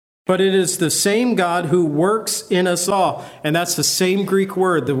but it is the same God who works in us all. And that's the same Greek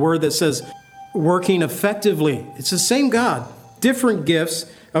word, the word that says working effectively. It's the same God, different gifts,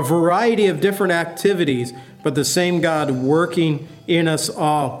 a variety of different activities, but the same God working in us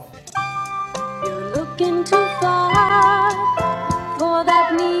all. You're looking too far for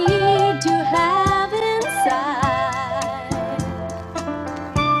that need to have inside.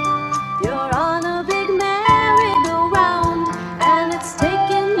 You're on a big merry-go-round and it's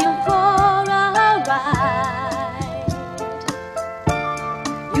taking you for a ride.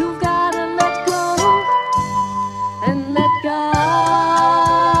 You've got to let go and let God.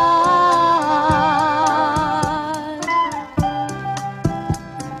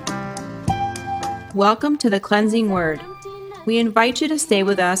 Welcome to the Cleansing Word. We invite you to stay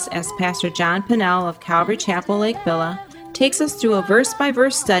with us as Pastor John Pennell of Calvary Chapel, Lake Villa, takes us through a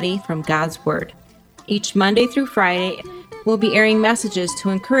verse-by-verse study from God's Word. Each Monday through Friday, we'll be airing messages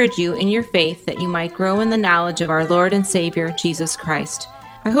to encourage you in your faith that you might grow in the knowledge of our Lord and Savior, Jesus Christ.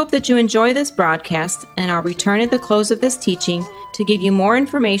 I hope that you enjoy this broadcast, and I'll return at the close of this teaching to give you more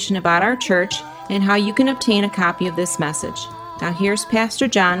information about our church and how you can obtain a copy of this message. Now here's Pastor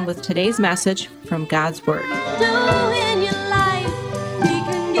John with today's message from God's Word.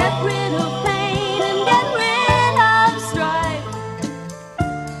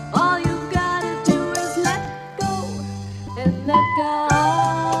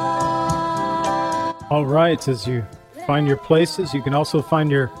 All right, as you find your places, you can also find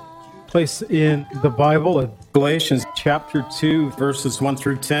your place in the Bible at Galatians chapter 2, verses 1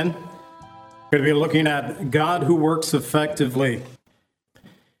 through 10. We're going to be looking at God who works effectively.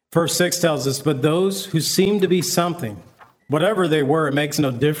 Verse 6 tells us, but those who seem to be something, whatever they were, it makes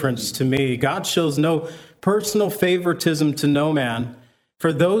no difference to me. God shows no personal favoritism to no man.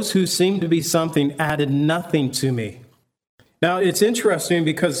 For those who seem to be something added nothing to me. Now, it's interesting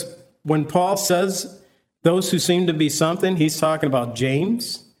because when Paul says those who seem to be something, he's talking about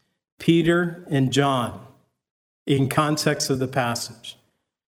James, Peter, and John in context of the passage.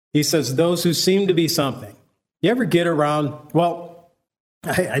 He says, those who seem to be something. You ever get around, well,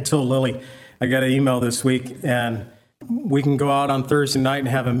 I told Lily, I got an email this week, and we can go out on Thursday night and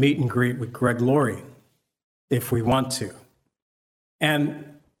have a meet and greet with Greg Laurie, if we want to.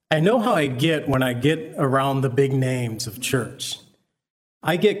 And I know how I get when I get around the big names of church.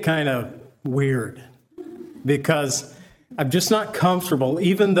 I get kind of weird because I'm just not comfortable,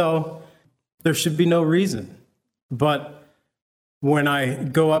 even though there should be no reason. But when I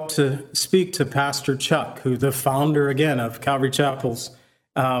go up to speak to Pastor Chuck, who's the founder, again, of Calvary Chapels,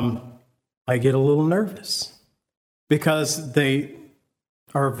 I get a little nervous because they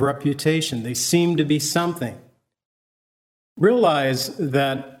are of reputation. They seem to be something. Realize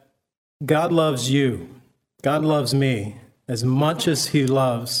that God loves you. God loves me as much as he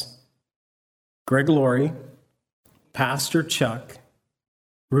loves Greg Laurie, Pastor Chuck,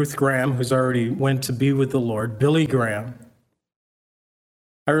 Ruth Graham, who's already went to be with the Lord, Billy Graham.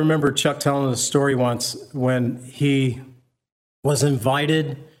 I remember Chuck telling a story once when he was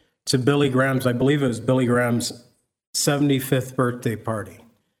invited to Billy Graham's, I believe it was Billy Graham's 75th birthday party.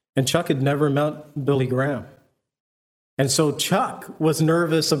 And Chuck had never met Billy Graham. And so Chuck was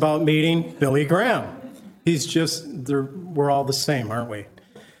nervous about meeting Billy Graham. We're all the same, aren't we?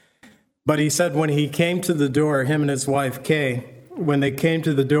 But he said when he came to the door, him and his wife, Kay, when they came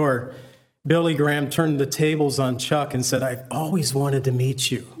to the door, Billy Graham turned the tables on Chuck and said, I've always wanted to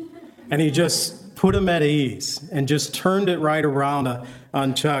meet you. And he just put him at ease and just turned it right around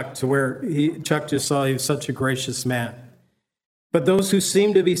on Chuck to where Chuck just saw he was such a gracious man. But those who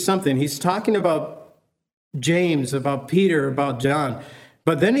seem to be something, he's talking about James, about Peter, about John.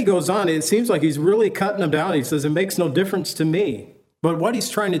 But then he goes on, it seems like he's really cutting them down. He says, it makes no difference to me. But what he's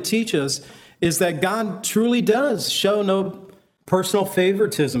trying to teach us is that God truly does show no personal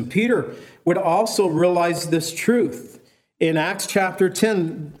favoritism. Peter would also realize this truth. In Acts chapter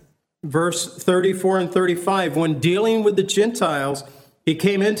 10, verse 34 and 35, when dealing with the Gentiles, he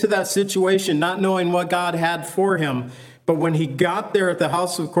came into that situation not knowing what God had for him. But when he got there at the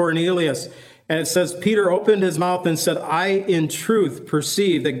house of Cornelius, and it says, Peter opened his mouth and said, I in truth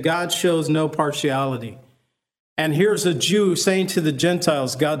perceive that God shows no partiality. And here's a Jew saying to the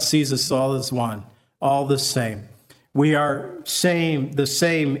Gentiles, God sees us all as one, all the same. We are the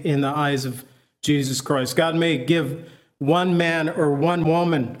same in the eyes of Jesus Christ. God may give one man or one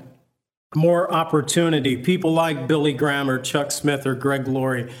woman more opportunity. People like Billy Graham or Chuck Smith or Greg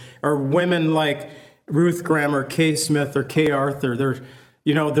Laurie, or women like Ruth Graham or Kay Smith or Kay Arthur.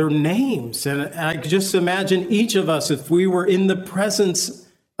 They're names. And I just imagine each of us, if we were in the presence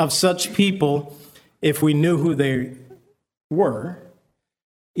of such people, if we knew who they were,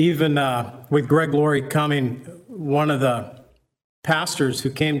 Even with Greg Laurie coming, one of the pastors who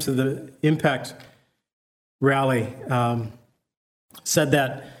came to the Impact rally said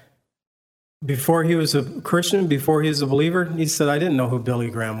that before he was a Christian, before he was a believer, he said, I didn't know who Billy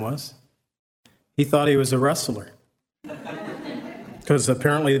Graham was. He thought he was a wrestler. Because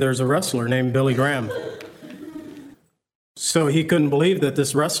apparently there's a wrestler named Billy Graham. So he couldn't believe that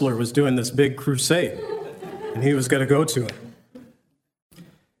this wrestler was doing this big crusade, and he was going to go to it.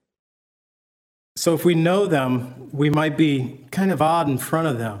 So if we know them, we might be kind of odd in front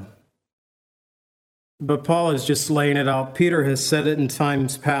of them. But Paul is just laying it out. Peter has said it in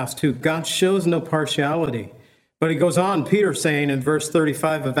times past too. God shows no partiality. But he goes on, Peter saying in verse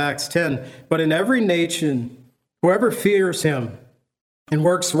 35 of Acts 10, but in every nation, whoever fears him and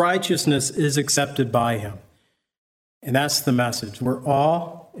works righteousness is accepted by him. And that's the message. We're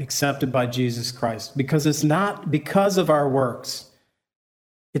all accepted by Jesus Christ because it's not because of our works.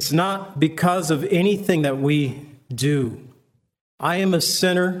 It's not because of anything that we do. I am a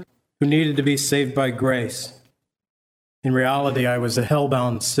sinner who needed to be saved by grace. In reality, I was a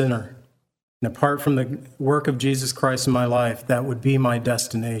hell-bound sinner. And apart from the work of Jesus Christ in my life, that would be my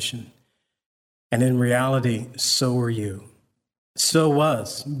destination. And in reality, so were you. So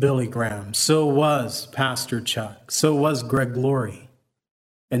was Billy Graham. So was Pastor Chuck. So was Greg Laurie.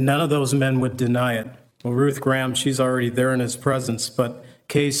 And none of those men would deny it. Well, Ruth Graham, she's already there in his presence, but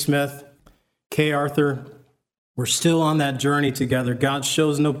Kay Smith, Kay Arthur, we're still on that journey together. God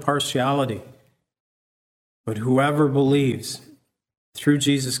shows no partiality. But whoever believes through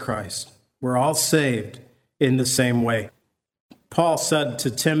Jesus Christ, we're all saved in the same way. Paul said to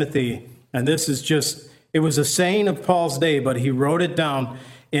Timothy, and this is just, it was a saying of Paul's day, but he wrote it down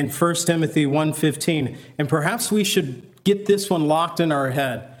in 1 Timothy 1:15. And perhaps we should get this one locked in our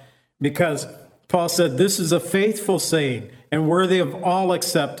head, because Paul said, this is a faithful saying and worthy of all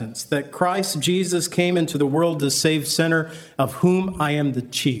acceptance, that Christ Jesus came into the world to save sinner, of whom I am the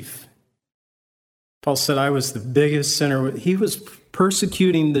chief. Paul said, I was the biggest sinner. He was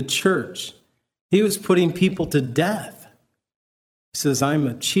persecuting the church. He was putting people to death. He says, I'm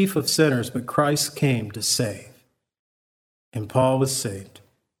a chief of sinners, but Christ came to save. And Paul was saved.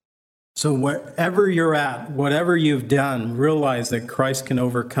 So wherever you're at, whatever you've done, realize that Christ can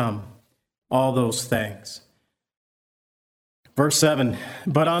overcome all those things. Verse 7,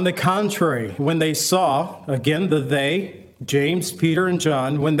 but on the contrary, when they saw, again the they, James, Peter, and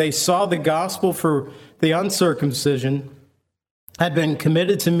John, when they saw the gospel for the uncircumcision had been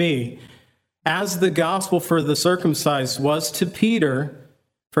committed to me, as the gospel for the circumcised was to Peter,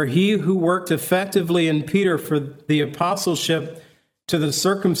 for he who worked effectively in Peter for the apostleship to the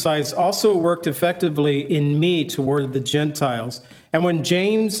circumcised also worked effectively in me toward the Gentiles. And when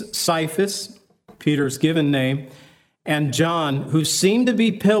James, Cephas, Peter's given name, and John, who seemed to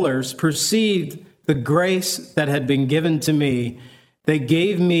be pillars, perceived the grace that had been given to me, they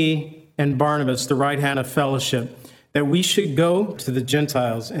gave me and Barnabas the right hand of fellowship, that we should go to the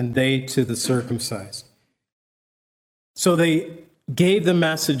Gentiles and they to the circumcised. So they gave the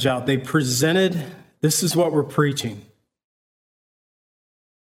message out. They presented, this is what we're preaching.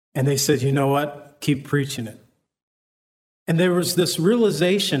 And they said, you know what? Keep preaching it. And there was this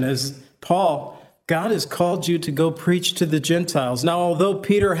realization as Paul, God has called you to go preach to the Gentiles. Now, although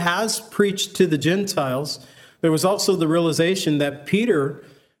Peter has preached to the Gentiles, there was also the realization that Peter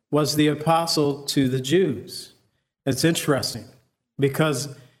was the apostle to the Jews. It's interesting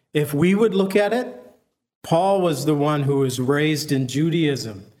because if we would look at it, Paul was the one who was raised in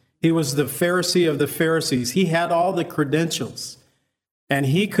Judaism. He was the Pharisee of the Pharisees. He had all the credentials, and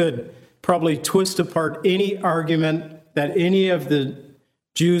he could probably twist apart any argument that any of the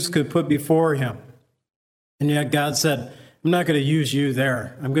Jews could put before him. And yet God said, I'm not going to use you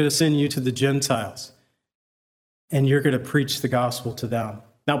there. I'm going to send you to the Gentiles, and you're going to preach the gospel to them.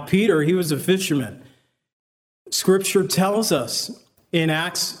 Now, Peter, he was a fisherman. Scripture tells us in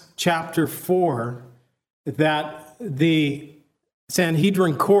Acts chapter 4 that the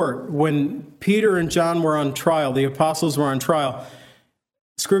Sanhedrin court, when Peter and John were on trial, the apostles were on trial,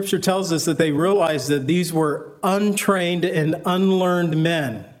 Scripture tells us that they realized that these were untrained and unlearned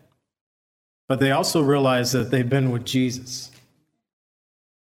men. But they also realized that they've been with Jesus.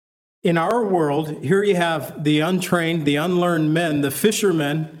 In our world, here you have the untrained, the unlearned men, the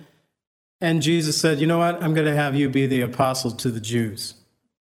fishermen, and Jesus said, you know what? I'm going to have you be the apostle to the Jews.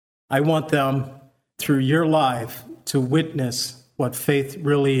 I want them, through your life, to witness what faith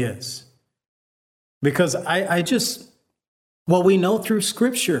really is. Because we know through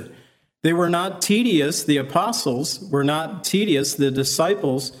Scripture, they were not tedious, the apostles were not tedious, the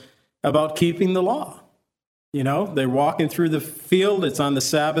disciples, about keeping the law. You know, they're walking through the field. It's on the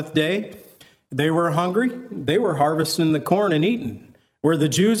Sabbath day. They were hungry. They were harvesting the corn and eating, where the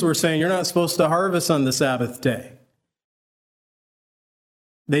Jews were saying, you're not supposed to harvest on the Sabbath day.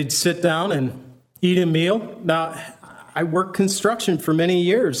 They'd sit down and eat a meal. Now, I worked construction for many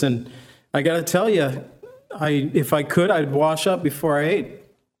years, and I got to tell you, if I could, I'd wash up before I ate.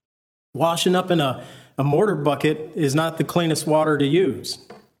 Washing up in a mortar bucket is not the cleanest water to use.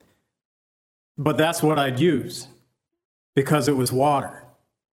 But that's what I'd use because it was water.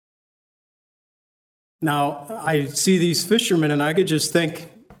 Now, I see these fishermen, and I could just think,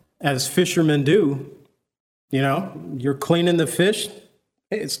 as fishermen do, you know, you're cleaning the fish.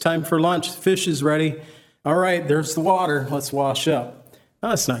 Hey, it's time for lunch. The fish is ready. All right, there's the water. Let's wash up.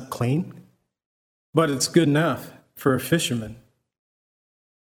 No, it's not clean, but it's good enough for a fisherman.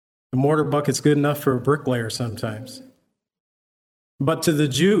 A mortar bucket's good enough for a bricklayer sometimes. But to the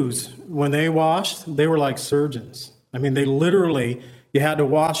Jews, when they washed, they were like surgeons. I mean, they literally, you had to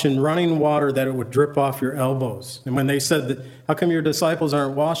wash in running water that it would drip off your elbows. And when they said that, how come your disciples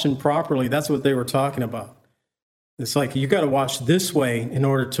aren't washing properly? That's what they were talking about. It's like, you got to wash this way in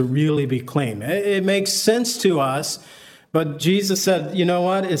order to really be clean. It makes sense to us, but Jesus said, you know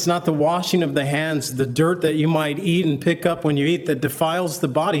what? It's not the washing of the hands, the dirt that you might eat and pick up when you eat that defiles the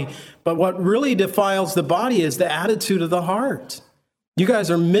body. But what really defiles the body is the attitude of the heart. You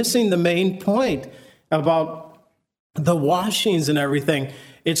guys are missing the main point about the washings and everything.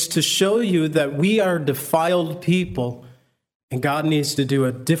 It's to show you that we are defiled people, and God needs to do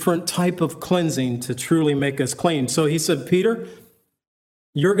a different type of cleansing to truly make us clean. So he said, Peter,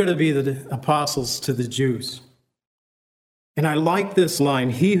 you're going to be the apostles to the Jews. And I like this line,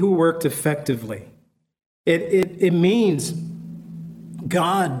 he who worked effectively. It means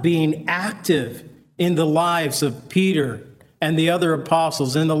God being active in the lives of Peter and the other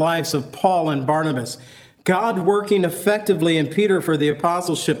apostles, in the lives of Paul and Barnabas. God working effectively in Peter for the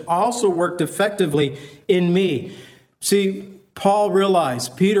apostleship also worked effectively in me. See, Peter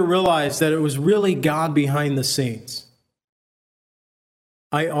realized that it was really God behind the scenes.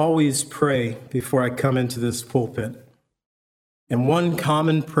 I always pray before I come into this pulpit. And one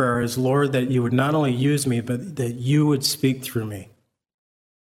common prayer is, Lord, that you would not only use me, but that you would speak through me.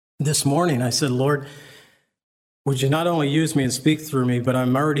 This morning I said, Lord, would you not only use me and speak through me, but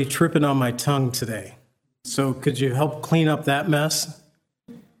I'm already tripping on my tongue today. So could you help clean up that mess?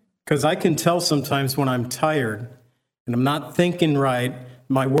 Because I can tell sometimes when I'm tired and I'm not thinking right,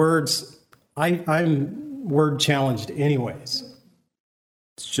 my words, I'm word challenged anyways.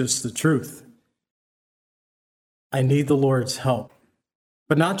 It's just the truth. I need the Lord's help.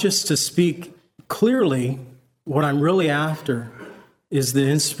 But not just to speak clearly, what I'm really after is the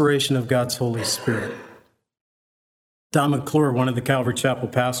inspiration of God's Holy Spirit. Don McClure, one of the Calvary Chapel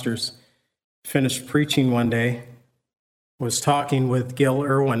pastors, finished preaching one day, was talking with Gil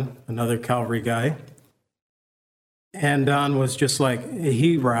Irwin, another Calvary guy, and Don was just like,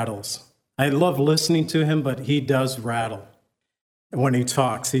 he rattles. I love listening to him, but he does rattle. When he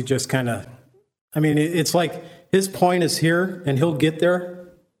talks, he just kind of, it's like his point is here, and he'll get there,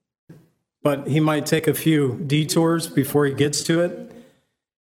 but he might take a few detours before he gets to it.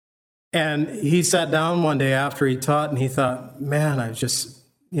 And he sat down one day after he taught, and he thought, man, I just,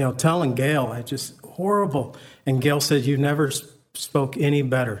 telling Gail, horrible. And Gail said, you never spoke any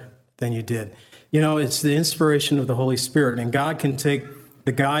better than you did. It's the inspiration of the Holy Spirit, and God can take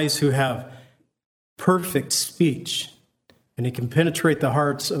the guys who have perfect speech, and he can penetrate the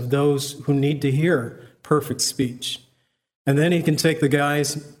hearts of those who need to hear perfect speech. And then he can take the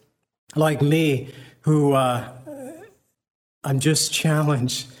guys like me who I'm just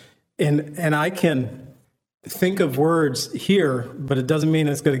challenged. And I can think of words here, but it doesn't mean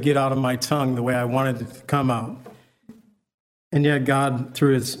it's going to get out of my tongue the way I wanted it to come out. And yet God,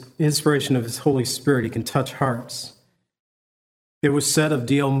 through his inspiration of his Holy Spirit, he can touch hearts. It was said of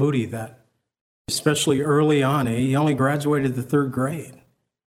D.L. Moody that, especially early on, he only graduated the 3rd grade.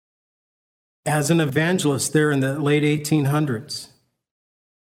 As an evangelist there in the late 1800s,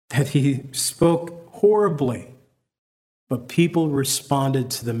 that he spoke horribly, but people responded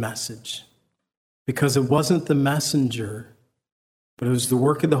to the message because it wasn't the messenger, but it was the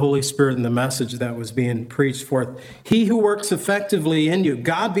work of the Holy Spirit and the message that was being preached forth. He who works effectively in you,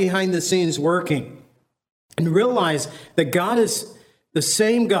 God behind the scenes working. And realize that God is the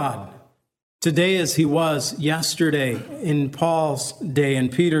same God today as he was yesterday, in Paul's day, in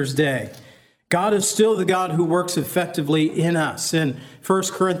Peter's day. God is still the God who works effectively in us. In 1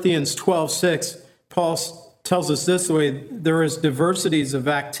 Corinthians 12:6, Paul tells us this way: there is diversities of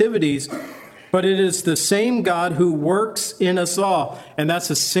activities, but it is the same God who works in us all. And that's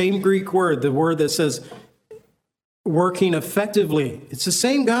the same Greek word, the word that says working effectively. It's the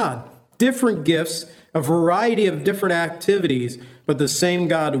same God, different gifts, a variety of different activities, but the same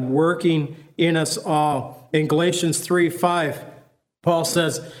God working in us all. In Galatians 3:5, Paul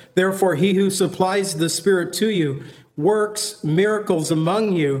says, therefore, he who supplies the Spirit to you works miracles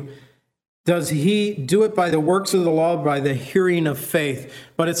among you. Does he do it by the works of the law, by the hearing of faith?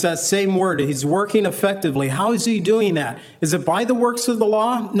 But it's that same word. He's working effectively. How is he doing that? Is it by the works of the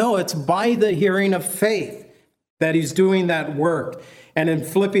law? No, it's by the hearing of faith that he's doing that work. And in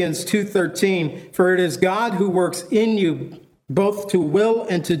Philippians 2:13, for it is God who works in you both to will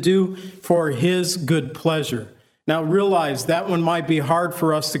and to do for his good pleasure. Now realize that one might be hard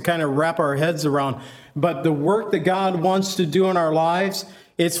for us to kind of wrap our heads around, but the work that God wants to do in our lives,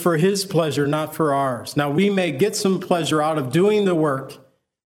 it's for his pleasure, not for ours. Now we may get some pleasure out of doing the work.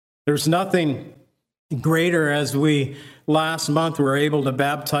 There's nothing greater. As we last month were able to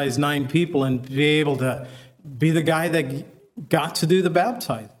baptize 9 people and be able to be the guy that got to do the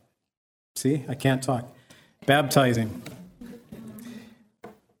baptizing. See, I can't talk. Baptizing.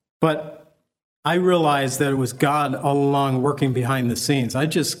 But I realized that it was God all along working behind the scenes. I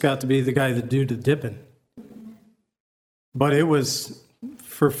just got to be the guy that do the dipping. But it was,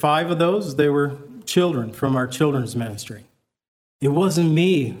 for 5 of those, they were children from our children's ministry. It wasn't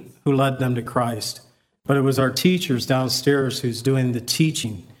me who led them to Christ, but it was our teachers downstairs who's doing the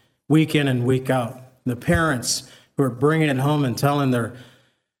teaching week in and week out. The parents who are bringing it home and telling their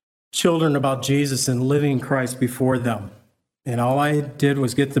children about Jesus and living Christ before them. And all I did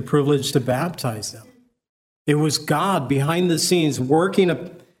was get the privilege to baptize them. It was God behind the scenes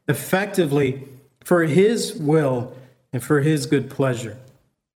working effectively for his will and for his good pleasure.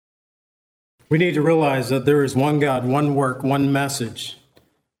 We need to realize that there is one God, one work, one message,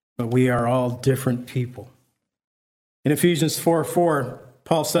 but we are all different people. In Ephesians 4:4,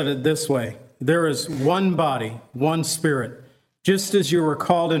 Paul said it this way, there is one body, one spirit, just as you were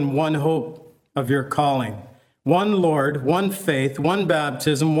called in one hope of your calling. One Lord, one faith, one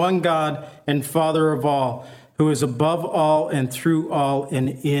baptism, one God and Father of all, who is above all and through all and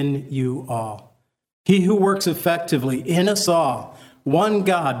in you all. He who works effectively in us all, one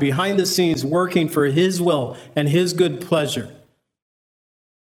God behind the scenes working for his will and his good pleasure.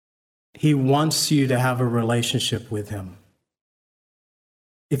 He wants you to have a relationship with him.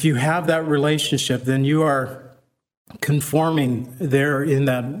 If you have that relationship, then you are conforming there in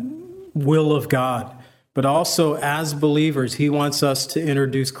that will of God. But also, as believers, he wants us to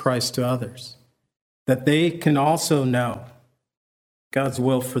introduce Christ to others, that they can also know God's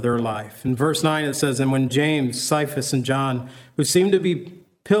will for their life. In verse 9, it says, and when James, Cephas, and John, who seemed to be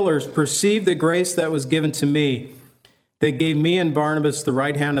pillars, perceived the grace that was given to me, they gave me and Barnabas the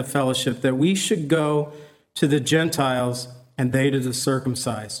right hand of fellowship, that we should go to the Gentiles and they to the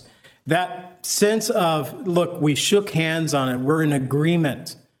circumcised. That sense of, look, we shook hands on it. We're in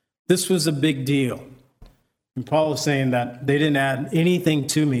agreement. This was a big deal. And Paul is saying that they didn't add anything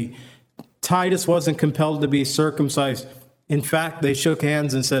to me. Titus wasn't compelled to be circumcised. In fact, they shook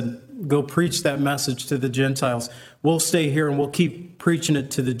hands and said, go preach that message to the Gentiles. We'll stay here and we'll keep preaching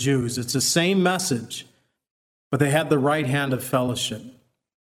it to the Jews. It's the same message, but they had the right hand of fellowship.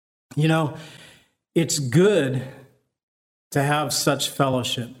 You know, it's good to have such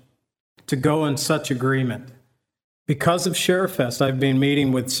fellowship, to go in such agreement. Because of ShareFest, I've been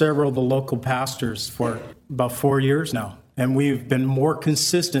meeting with several of the local pastors for about 4 years now, and we've been more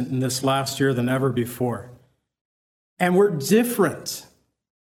consistent in this last year than ever before. And we're different.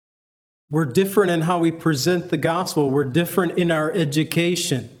 We're different in how we present the gospel. We're different in our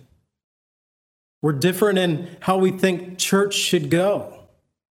education. We're different in how we think church should go.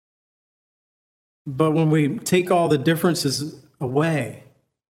 But when we take all the differences away,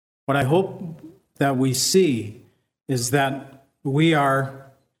 what I hope that we see is that we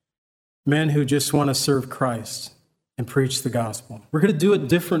are men who just want to serve Christ and preach the gospel. We're going to do it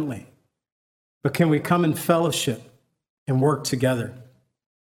differently. But can we come in fellowship and work together?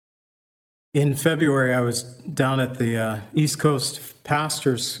 In February, I was down at the East Coast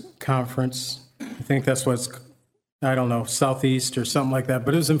Pastors Conference. I think that's what's, I don't know, Southeast or something like that.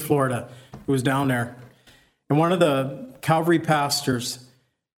 But it was in Florida. It was down there. And one of the Calvary pastors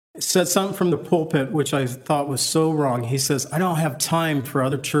said something from the pulpit, which I thought was so wrong. He says, I don't have time for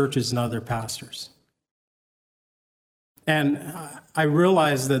other churches and other pastors. And I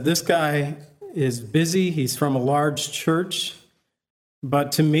realized that this guy is busy. He's from a large church.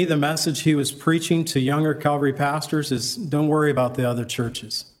 But to me, the message he was preaching to younger Calvary pastors is don't worry about the other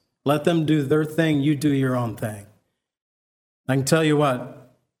churches. Let them do their thing. You do your own thing. I can tell you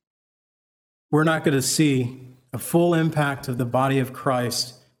what, we're not going to see a full impact of the body of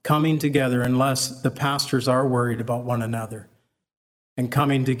Christ coming together unless the pastors are worried about one another and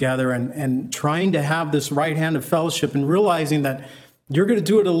coming together and trying to have this right hand of fellowship and realizing that you're going to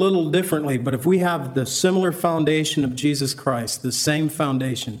do it a little differently. But if we have the similar foundation of Jesus Christ, the same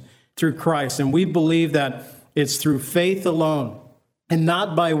foundation through Christ, and we believe that it's through faith alone and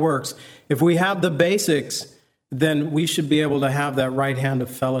not by works, if we have the basics, then we should be able to have that right hand of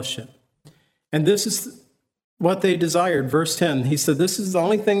fellowship. And this is what they desired. Verse 10, he said, this is the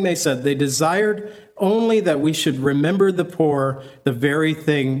only thing they said. They desired only that we should remember the poor, the very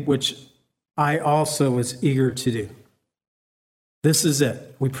thing which I also was eager to do. This is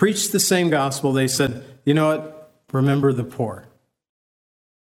it. We preached the same gospel. They said, you know what? Remember the poor.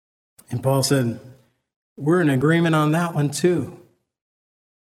 And Paul said, we're in agreement on that one too.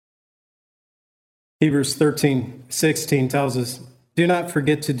 Hebrews 13:16 tells us, do not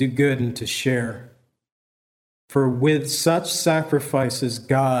forget to do good and to share, for with such sacrifices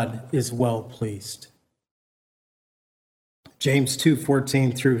God is well pleased. James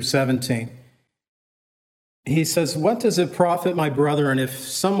 2:14 through 17. He says, what does it profit, my brethren, if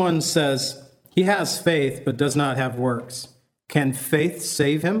someone says he has faith but does not have works? Can faith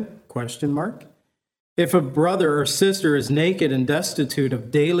save him? Question mark. If a brother or sister is naked and destitute of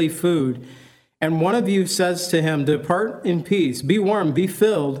daily food, and one of you says to him, depart in peace, be warm, be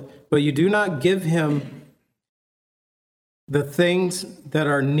filled, but you do not give him the things that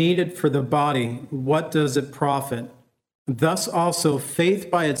are needed for the body, what does it profit? Thus also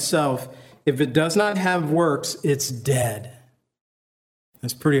faith by itself, if it does not have works, it's dead.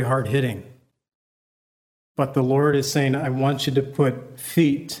 That's pretty hard hitting. But the Lord is saying, I want you to put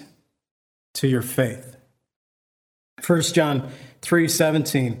feet to your faith. 1 John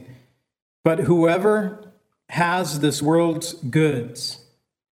 3:17. But whoever has this world's goods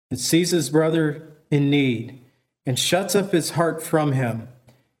and sees his brother in need and shuts up his heart from him,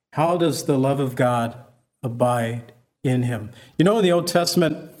 how does the love of God abide in him? You know, in the Old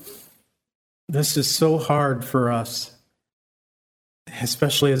Testament, this is so hard for us,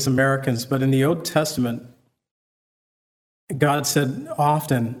 especially as Americans, but in the Old Testament, God said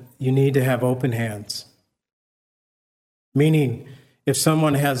often, you need to have open hands. Meaning, if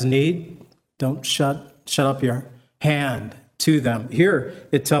someone has need, don't shut up your hand to them. Here,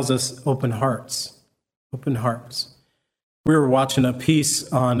 it tells us open hearts. Open hearts. We were watching a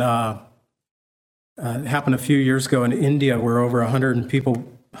piece on, it happened a few years ago in India, where over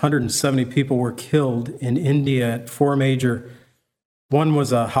 170 people were killed in India at four major, one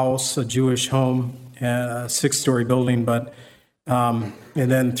was a house, a Jewish home, a 6-story building, but, and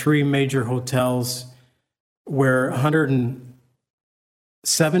then 3 major hotels where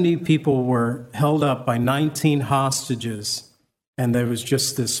 170 people were held up by 19 hostages, and there was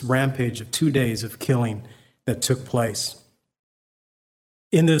just this rampage of 2 days of killing that took place.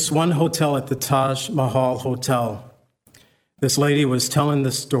 In this one hotel at the Taj Mahal Hotel, this lady was telling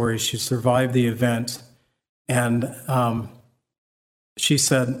the story. She survived the event, and she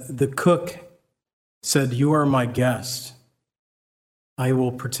said, the cook said, you are my guest. I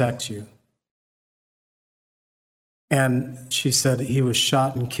will protect you. And she said, he was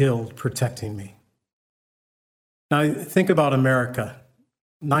shot and killed protecting me. Now, think about America.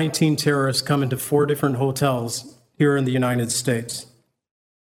 19 terrorists come into 4 different hotels here in the United States.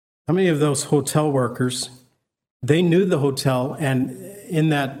 How many of those hotel workers, they knew the hotel, and in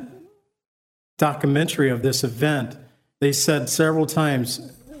that documentary of this event, they said several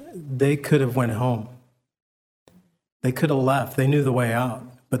times they could have went home. They could have left. They knew the way out.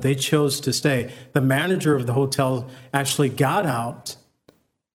 But they chose to stay. The manager of the hotel actually got out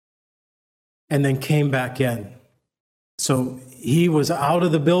and then came back in. So he was out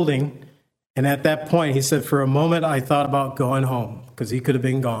of the building, and at that point, he said, for a moment, I thought about going home, because he could have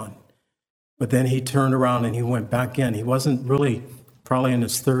been gone. But then he turned around and he went back in. He wasn't really probably in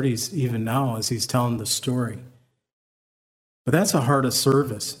his 30s even now as he's telling the story. But that's a heart of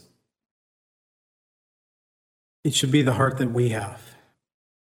service. It should be the heart that we have.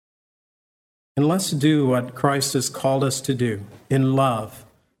 And let's do what Christ has called us to do. In love,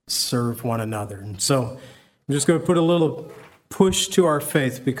 serve one another. And so I'm just going to put a little push to our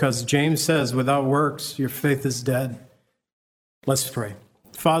faith, because James says, without works, your faith is dead. Let's pray.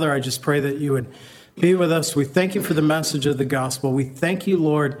 Father, I just pray that you would be with us. We thank you for the message of the gospel. We thank you,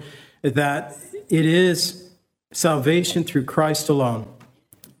 Lord, that it is salvation through Christ alone,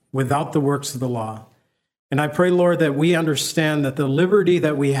 without the works of the law. And I pray, Lord, that we understand that the liberty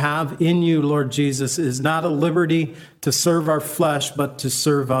that we have in you, Lord Jesus, is not a liberty to serve our flesh, but to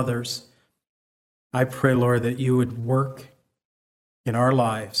serve others. I pray, Lord, that you would work in our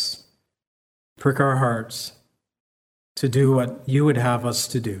lives, prick our hearts to do what you would have us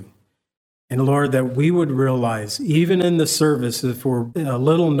to do. And Lord, that we would realize, even in the service, if we're a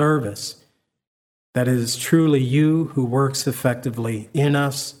little nervous, that it is truly you who works effectively in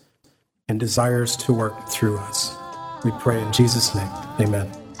us and desires to work through us. We pray in Jesus' name. Amen.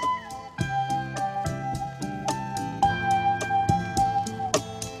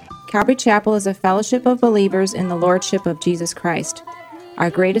 Calvary Chapel is a fellowship of believers in the Lordship of Jesus Christ. Our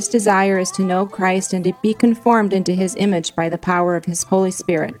greatest desire is to know Christ and to be conformed into His image by the power of His Holy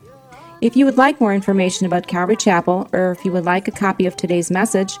Spirit. If you would like more information about Calvary Chapel, or if you would like a copy of today's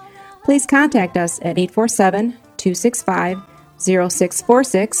message, please contact us at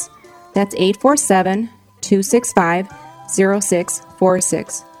 847-265-0646. That's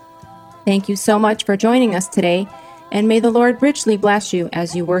 847-265-0646. Thank you so much for joining us today, and may the Lord richly bless you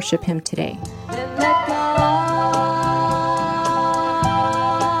as you worship Him today.